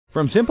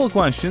From simple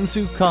questions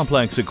to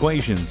complex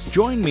equations,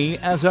 join me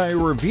as I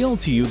reveal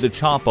to you the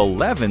top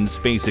 11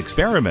 space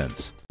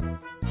experiments.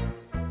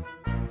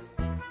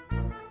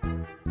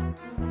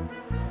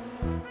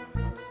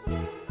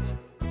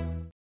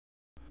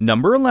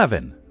 Number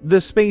 11.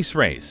 The space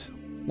race.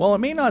 While it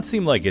may not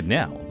seem like it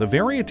now, the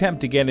very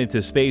attempt to get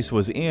into space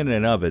was in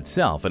and of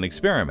itself an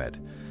experiment.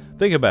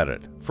 Think about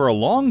it. For a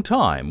long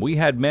time, we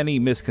had many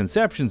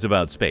misconceptions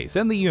about space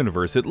and the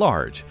universe at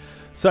large,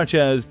 such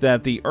as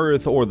that the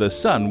Earth or the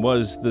Sun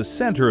was the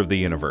center of the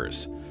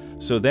universe.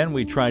 So then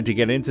we tried to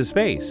get into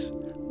space.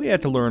 We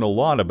had to learn a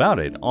lot about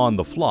it on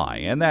the fly,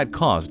 and that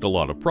caused a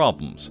lot of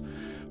problems.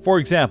 For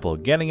example,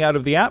 getting out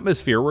of the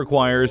atmosphere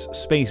requires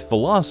space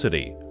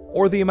velocity,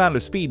 or the amount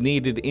of speed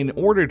needed in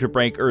order to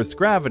break Earth's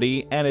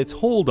gravity and its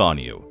hold on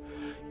you.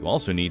 You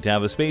also need to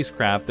have a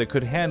spacecraft that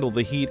could handle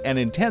the heat and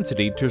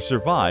intensity to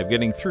survive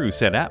getting through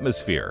said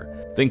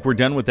atmosphere. Think we're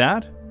done with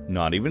that?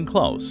 Not even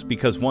close,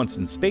 because once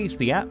in space,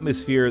 the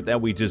atmosphere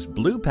that we just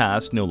blew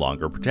past no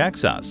longer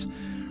protects us.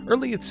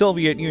 Early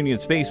Soviet Union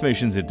space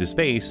missions into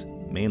space,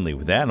 mainly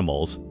with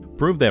animals,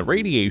 proved that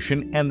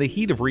radiation and the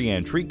heat of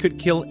re-entry could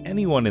kill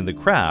anyone in the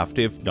craft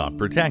if not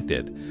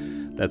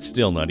protected. That's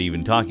still not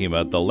even talking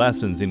about the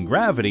lessons in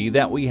gravity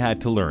that we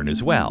had to learn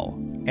as well.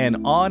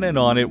 And on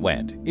it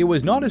went. It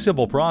was not a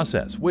simple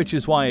process, which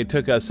is why it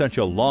took us such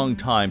a long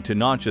time to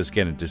not just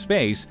get into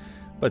space,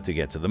 but to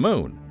get to the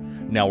moon.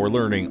 Now we're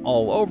learning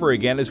all over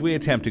again as we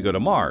attempt to go to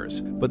Mars,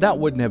 but that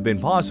wouldn't have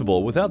been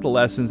possible without the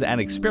lessons and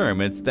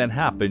experiments that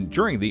happened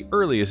during the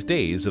earliest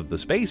days of the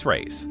space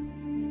race.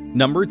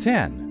 Number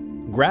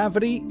 10.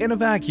 Gravity in a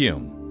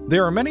vacuum.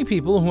 There are many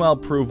people who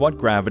help prove what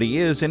gravity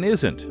is and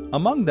isn't,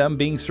 among them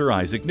being Sir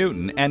Isaac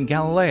Newton and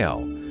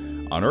Galileo.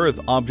 On Earth,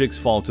 objects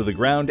fall to the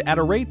ground at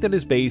a rate that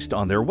is based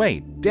on their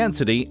weight,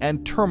 density,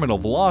 and terminal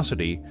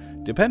velocity,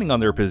 depending on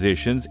their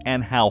positions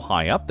and how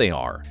high up they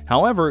are.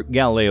 However,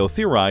 Galileo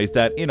theorized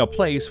that in a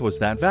place was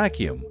that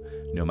vacuum.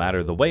 No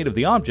matter the weight of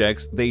the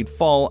objects, they'd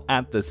fall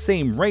at the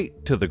same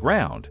rate to the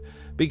ground,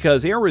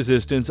 because air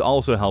resistance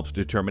also helps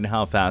determine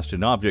how fast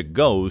an object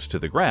goes to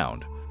the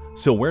ground.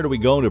 So where do we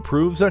go to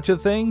prove such a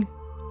thing?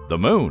 The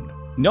moon.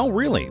 No,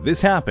 really,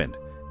 this happened.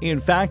 In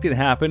fact, it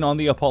happened on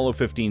the Apollo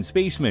 15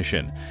 space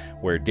mission,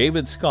 where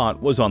David Scott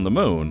was on the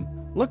moon,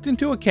 looked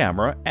into a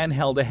camera, and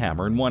held a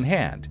hammer in one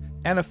hand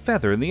and a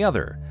feather in the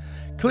other.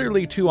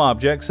 Clearly two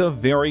objects of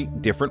very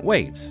different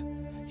weights.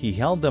 He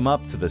held them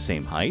up to the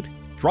same height,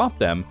 dropped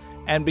them,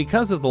 and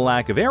because of the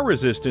lack of air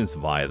resistance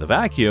via the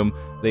vacuum,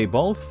 they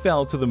both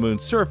fell to the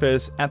moon's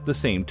surface at the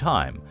same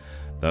time,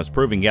 thus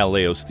proving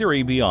Galileo's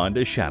theory beyond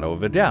a shadow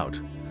of a doubt.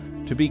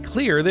 To be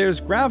clear,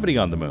 there's gravity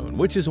on the moon,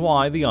 which is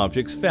why the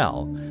objects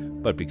fell.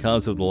 But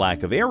because of the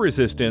lack of air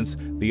resistance,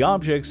 the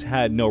objects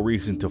had no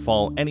reason to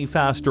fall any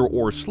faster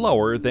or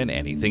slower than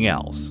anything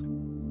else.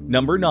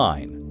 Number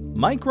 9.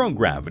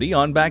 Microgravity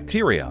on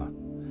bacteria.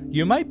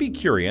 You might be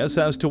curious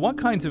as to what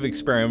kinds of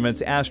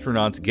experiments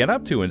astronauts get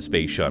up to in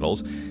space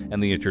shuttles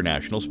and the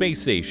International Space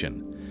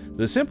Station.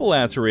 The simple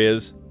answer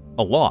is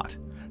a lot,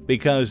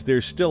 because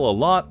there's still a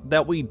lot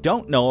that we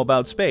don't know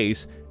about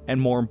space,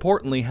 and more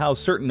importantly, how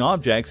certain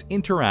objects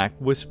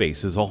interact with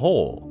space as a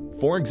whole.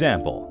 For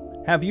example,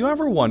 have you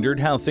ever wondered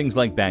how things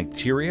like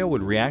bacteria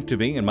would react to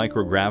being in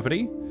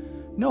microgravity?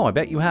 No, I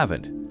bet you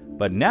haven't.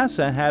 But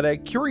NASA had a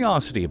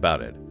curiosity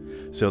about it.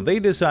 So they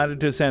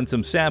decided to send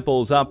some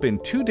samples up in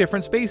 2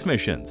 different space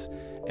missions.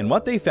 And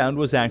what they found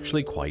was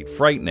actually quite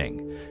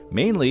frightening.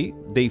 Mainly,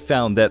 they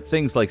found that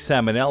things like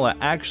salmonella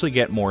actually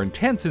get more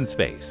intense in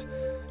space.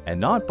 And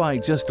not by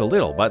just a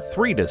little, but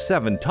 3 to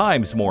 7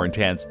 times more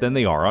intense than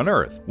they are on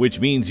Earth. Which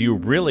means you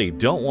really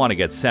don't want to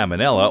get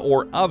salmonella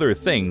or other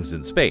things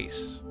in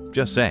space.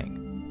 Just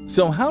saying.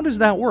 So how does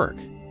that work?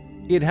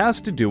 It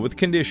has to do with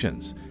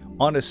conditions.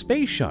 On a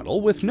space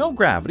shuttle with no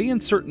gravity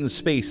and certain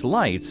space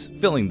lights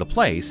filling the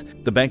place,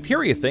 the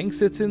bacteria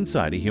thinks it's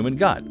inside a human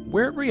gut,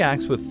 where it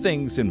reacts with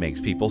things and makes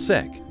people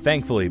sick.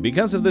 Thankfully,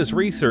 because of this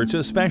research,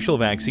 a special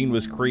vaccine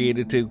was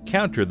created to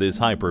counter this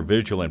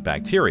hypervigilant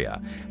bacteria,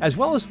 as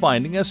well as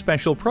finding a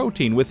special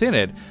protein within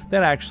it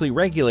that actually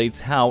regulates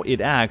how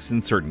it acts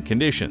in certain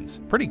conditions.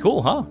 Pretty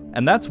cool, huh?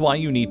 And that's why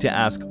you need to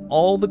ask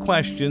all the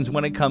questions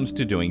when it comes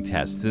to doing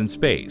tests in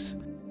space.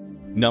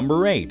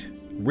 Number 8.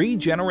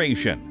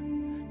 Regeneration.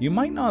 You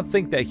might not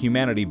think that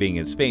humanity being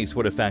in space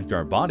would affect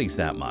our bodies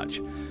that much,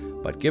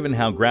 but given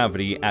how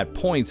gravity at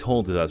points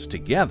holds us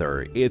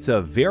together, it's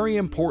a very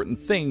important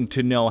thing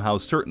to know how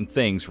certain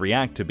things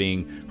react to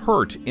being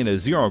hurt in a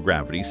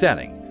zero-gravity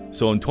setting.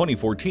 So in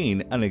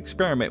 2014, an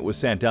experiment was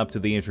sent up to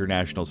the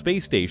International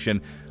Space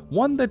Station,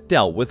 one that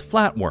dealt with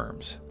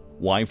flatworms.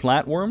 Why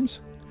flatworms?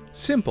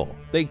 Simple,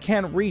 they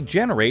can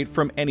regenerate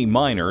from any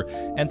minor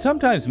and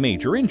sometimes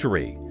major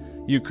injury.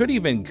 You could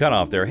even cut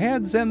off their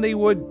heads and they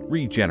would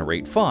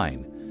regenerate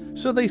fine.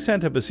 So they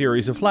sent up a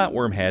series of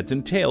flatworm heads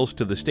and tails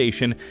to the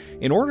station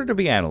in order to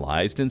be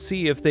analyzed and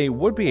see if they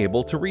would be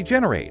able to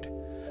regenerate.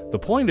 The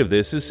point of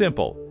this is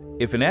simple.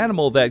 If an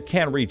animal that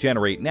can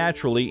regenerate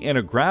naturally in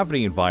a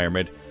gravity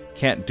environment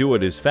can't do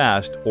it as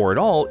fast or at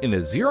all in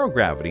a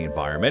zero-gravity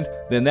environment,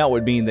 then that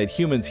would mean that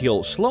humans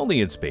heal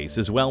slowly in space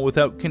as well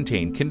without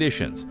contained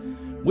conditions,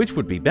 which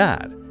would be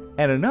bad,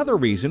 and another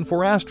reason for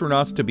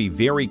astronauts to be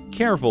very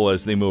careful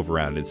as they move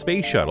around in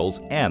space shuttles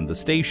and the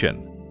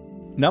station.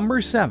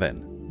 Number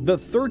 7. The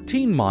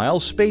 13-mile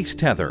space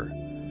tether.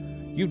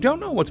 You don't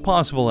know what's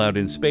possible out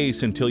in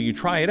space until you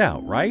try it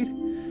out, right?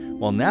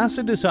 Well,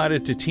 NASA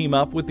decided to team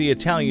up with the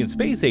Italian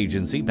Space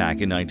Agency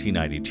back in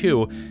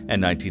 1992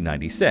 and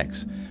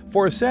 1996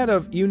 for a set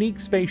of unique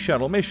space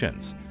shuttle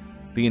missions.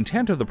 The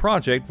intent of the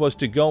project was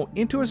to go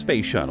into a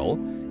space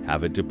shuttle,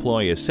 have it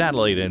deploy a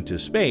satellite into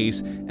space,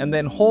 and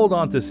then hold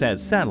on to said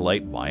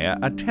satellite via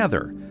a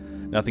tether.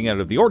 Nothing out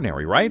of the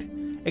ordinary, right?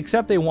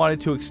 Except they wanted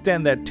to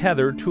extend that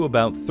tether to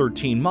about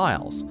 13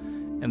 miles,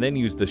 and then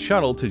use the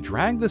shuttle to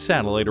drag the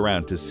satellite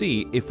around to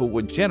see if it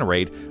would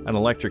generate an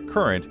electric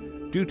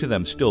current due to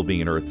them still being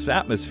in Earth's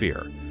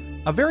atmosphere.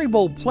 A very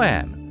bold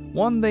plan,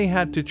 one they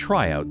had to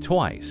try out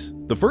twice.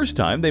 The first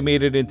time they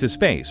made it into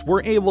space,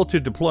 were able to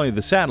deploy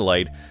the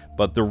satellite,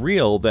 but the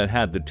reel that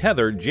had the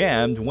tether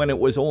jammed when it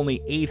was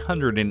only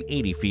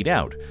 880 feet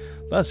out,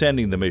 thus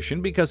ending the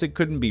mission because it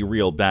couldn't be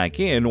reeled back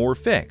in or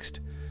fixed.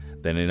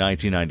 Then in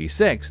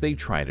 1996, they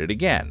tried it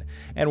again,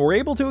 and were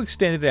able to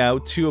extend it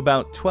out to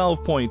about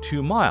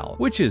 12.2 miles,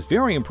 which is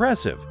very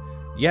impressive.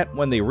 Yet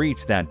when they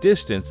reached that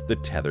distance, the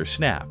tether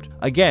snapped,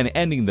 again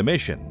ending the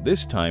mission,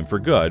 this time for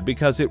good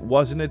because it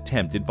wasn't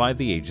attempted by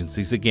the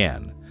agencies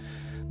again.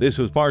 This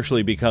was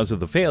partially because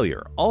of the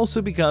failure,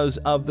 also because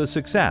of the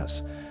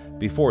success.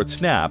 Before it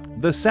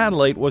snapped, the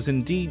satellite was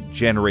indeed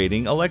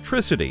generating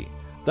electricity,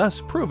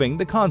 thus proving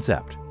the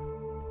concept.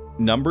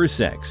 Number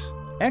 6.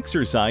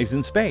 Exercise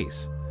in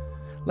space.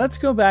 Let's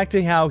go back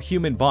to how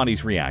human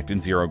bodies react in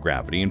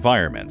zero-gravity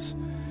environments.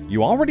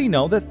 You already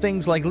know that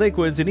things like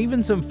liquids and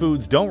even some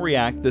foods don't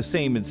react the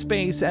same in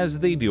space as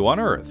they do on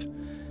Earth.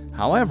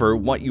 However,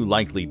 what you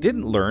likely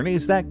didn't learn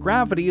is that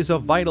gravity is a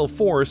vital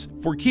force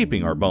for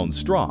keeping our bones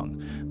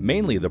strong.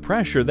 Mainly the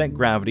pressure that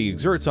gravity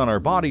exerts on our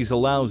bodies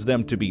allows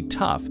them to be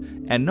tough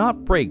and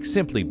not break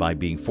simply by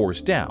being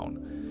forced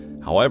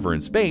down. However,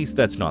 in space,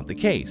 that's not the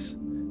case.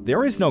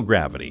 There is no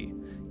gravity,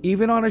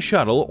 even on a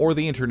shuttle or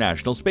the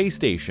International Space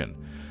Station.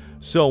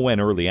 So when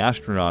early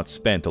astronauts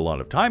spent a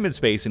lot of time in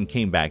space and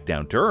came back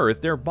down to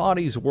Earth, their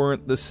bodies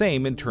weren't the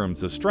same in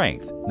terms of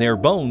strength. Their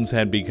bones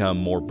had become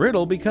more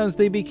brittle because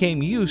they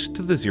became used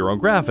to the zero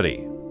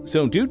gravity.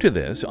 So due to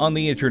this, on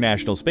the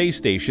International Space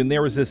Station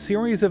there is a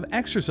series of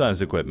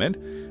exercise equipment,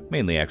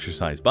 mainly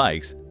exercise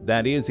bikes,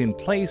 that is in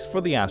place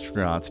for the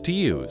astronauts to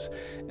use,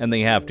 and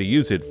they have to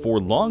use it for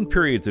long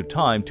periods of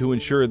time to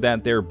ensure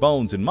that their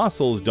bones and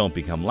muscles don't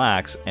become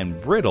lax and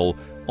brittle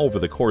over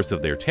the course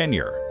of their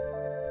tenure.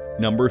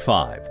 Number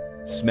 5.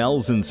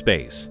 Smells in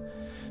space.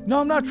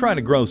 No, I'm not trying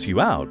to gross you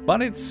out,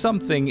 but it's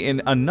something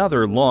in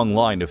another long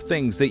line of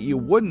things that you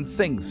wouldn't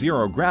think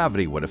zero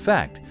gravity would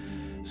affect.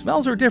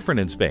 Smells are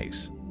different in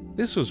space.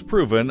 This was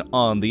proven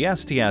on the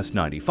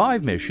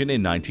STS-95 mission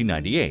in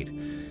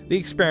 1998. The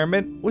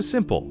experiment was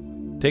simple.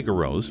 Take a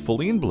rose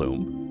fully in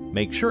bloom,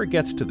 make sure it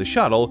gets to the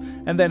shuttle,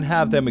 and then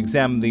have them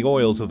examine the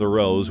oils of the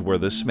rose where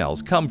the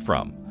smells come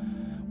from.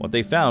 What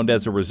they found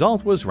as a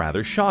result was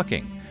rather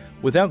shocking.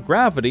 Without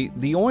gravity,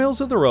 the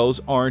oils of the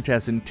rose aren't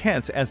as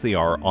intense as they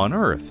are on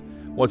Earth.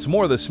 What's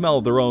more, the smell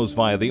of the rose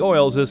via the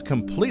oils is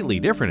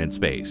completely different in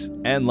space.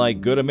 And like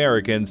good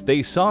Americans,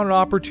 they saw an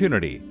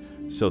opportunity.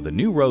 So the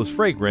new rose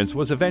fragrance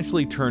was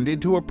eventually turned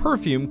into a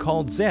perfume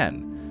called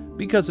Zen,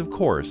 because of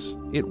course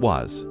it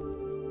was.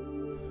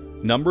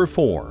 Number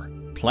 4.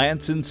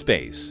 Plants in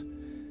space.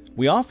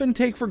 We often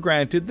take for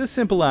granted the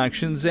simple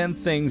actions and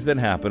things that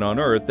happen on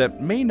Earth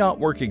that may not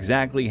work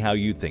exactly how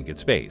you think in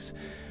space,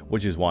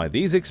 which is why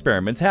these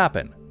experiments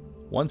happen.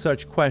 One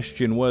such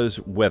question was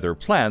whether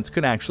plants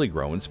could actually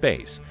grow in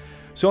space.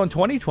 So in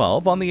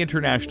 2012, on the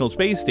International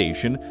Space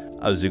Station,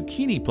 a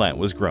zucchini plant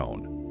was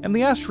grown, and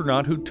the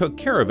astronaut who took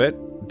care of it,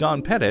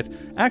 Don Pettit,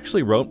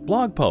 actually wrote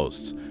blog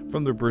posts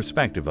from the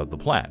perspective of the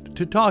plant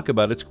to talk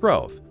about its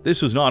growth.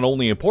 This was not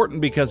only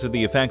important because of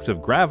the effects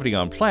of gravity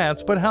on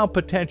plants, but how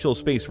potential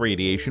space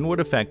radiation would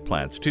affect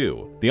plants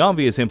too. The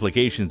obvious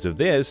implications of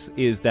this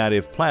is that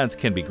if plants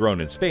can be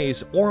grown in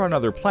space or on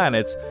other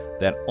planets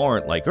that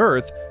aren't like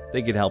Earth,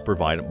 they could help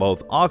provide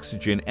both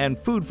oxygen and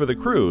food for the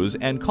crews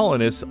and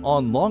colonists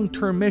on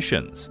long-term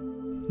missions.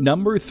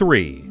 Number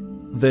 3.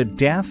 The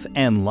death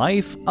and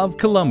life of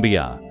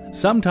Columbia.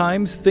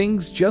 Sometimes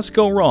things just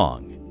go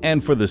wrong,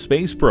 and for the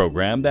space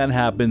program that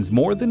happens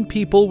more than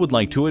people would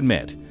like to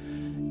admit.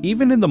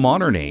 Even in the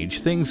modern age,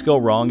 things go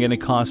wrong and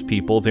it costs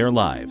people their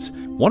lives.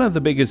 One of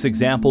the biggest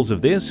examples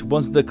of this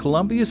was the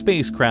Columbia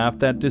spacecraft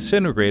that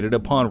disintegrated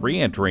upon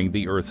re-entering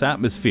the Earth's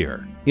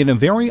atmosphere. In a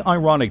very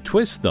ironic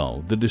twist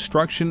though, the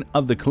destruction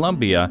of the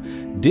Columbia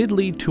did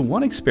lead to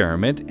one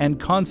experiment and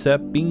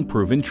concept being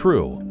proven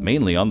true.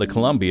 Mainly on the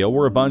Columbia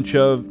were a bunch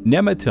of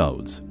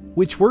nematodes,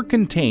 which were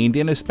contained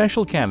in a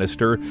special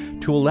canister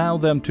to allow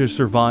them to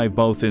survive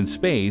both in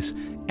space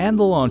and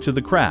the launch of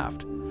the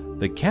craft.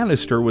 The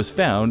canister was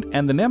found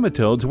and the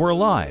nematodes were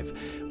alive,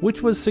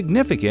 which was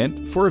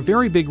significant for a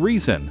very big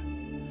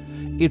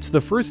reason. It's the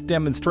first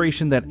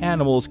demonstration that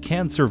animals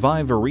can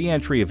survive a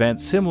re-entry event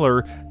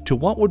similar to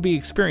what would be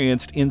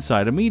experienced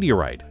inside a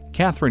meteorite.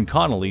 Catherine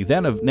Connolly,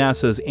 then of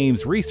NASA's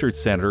Ames Research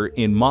Center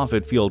in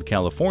Moffett Field,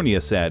 California,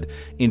 said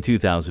in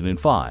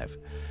 2005,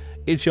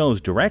 "It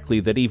shows directly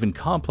that even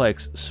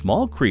complex,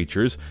 small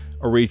creatures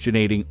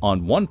originating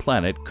on one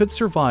planet could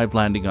survive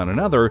landing on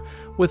another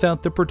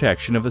without the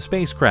protection of a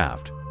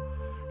spacecraft.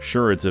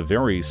 Sure, it's a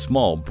very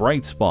small,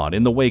 bright spot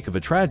in the wake of a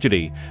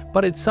tragedy,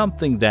 but it's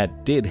something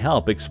that did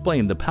help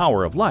explain the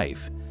power of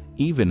life,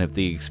 even if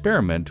the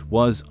experiment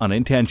was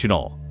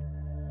unintentional."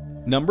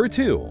 Number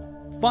 2.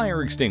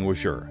 Fire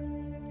extinguisher.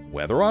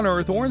 Whether on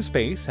Earth or in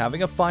space,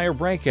 having a fire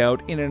break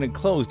out in an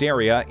enclosed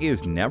area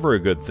is never a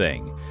good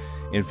thing.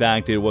 In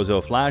fact, it was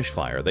a flash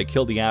fire that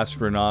killed the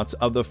astronauts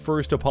of the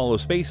first Apollo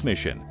space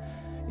mission.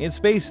 In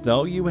space,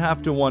 though, you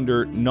have to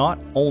wonder not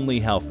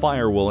only how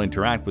fire will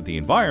interact with the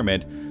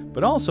environment,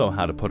 but also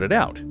how to put it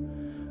out.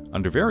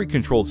 Under very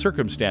controlled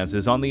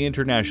circumstances on the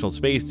International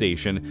Space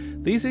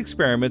Station, these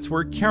experiments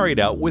were carried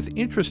out with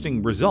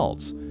interesting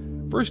results.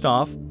 First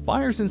off,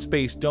 fires in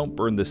space don't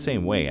burn the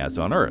same way as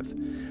on Earth.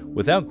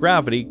 Without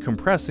gravity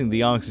compressing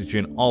the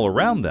oxygen all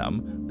around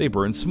them, they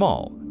burn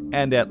small,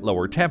 and at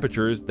lower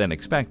temperatures than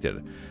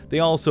expected. They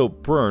also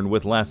burn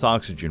with less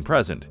oxygen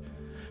present.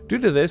 Due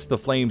to this, the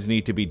flames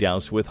need to be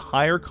doused with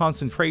higher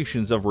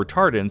concentrations of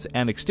retardants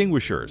and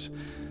extinguishers.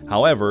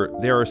 However,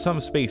 there are some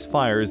space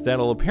fires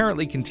that'll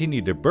apparently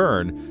continue to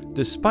burn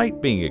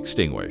despite being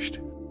extinguished.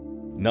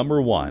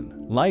 Number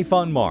 1. Life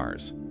on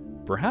Mars.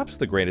 Perhaps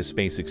the greatest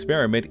space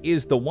experiment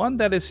is the one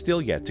that is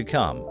still yet to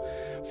come.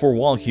 For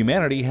while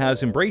humanity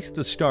has embraced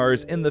the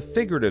stars in the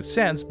figurative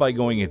sense by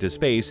going into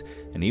space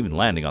and even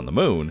landing on the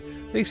moon,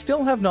 they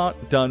still have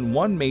not done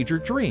one major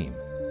dream: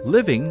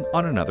 living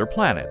on another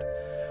planet.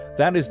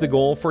 That is the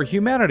goal for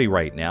humanity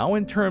right now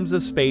in terms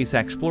of space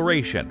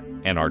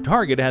exploration, and our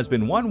target has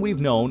been one we've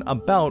known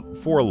about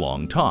for a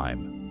long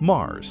time: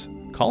 Mars.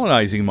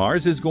 Colonizing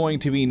Mars is going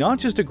to be not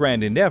just a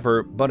grand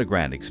endeavor, but a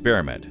grand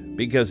experiment,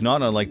 because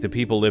not unlike the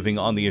people living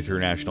on the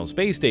International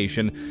Space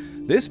Station,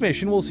 this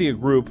mission will see a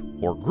group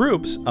or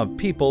groups of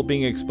people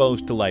being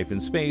exposed to life in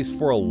space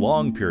for a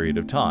long period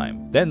of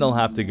time. Then they'll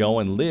have to go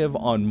and live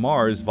on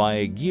Mars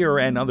via gear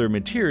and other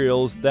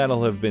materials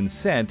that'll have been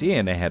sent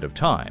in ahead of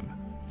time.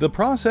 The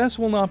process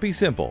will not be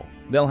simple.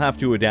 They'll have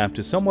to adapt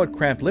to somewhat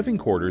cramped living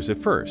quarters at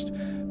first,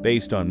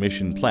 based on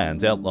mission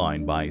plans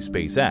outlined by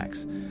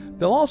SpaceX.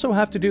 They'll also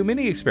have to do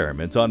mini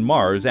experiments on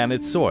Mars and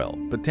its soil,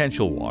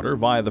 potential water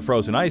via the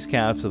frozen ice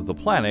caps of the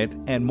planet,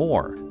 and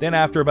more. Then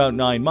after about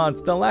 9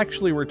 months, they'll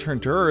actually return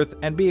to Earth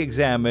and be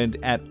examined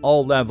at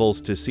all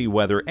levels to see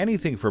whether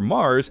anything from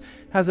Mars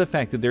has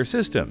affected their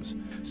systems.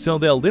 So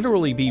they'll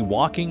literally be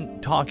walking,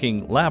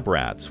 talking lab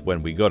rats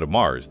when we go to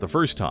Mars the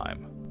first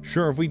time.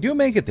 Sure, if we do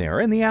make it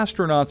there and the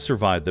astronauts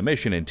survive the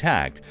mission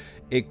intact,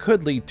 it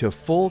could lead to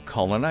full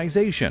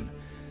colonization.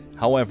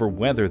 However,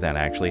 whether that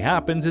actually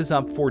happens is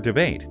up for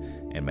debate,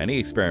 and many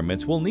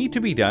experiments will need to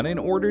be done in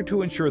order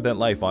to ensure that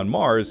life on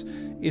Mars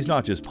is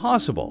not just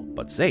possible,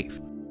 but safe.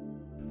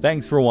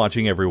 Thanks for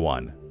watching,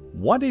 everyone.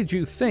 What did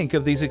you think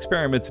of these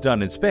experiments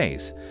done in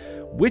space?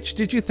 Which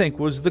did you think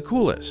was the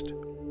coolest?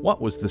 What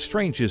was the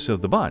strangest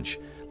of the bunch?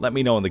 Let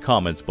me know in the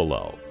comments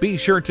below. Be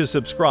sure to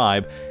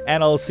subscribe,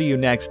 and I'll see you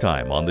next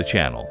time on the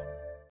channel.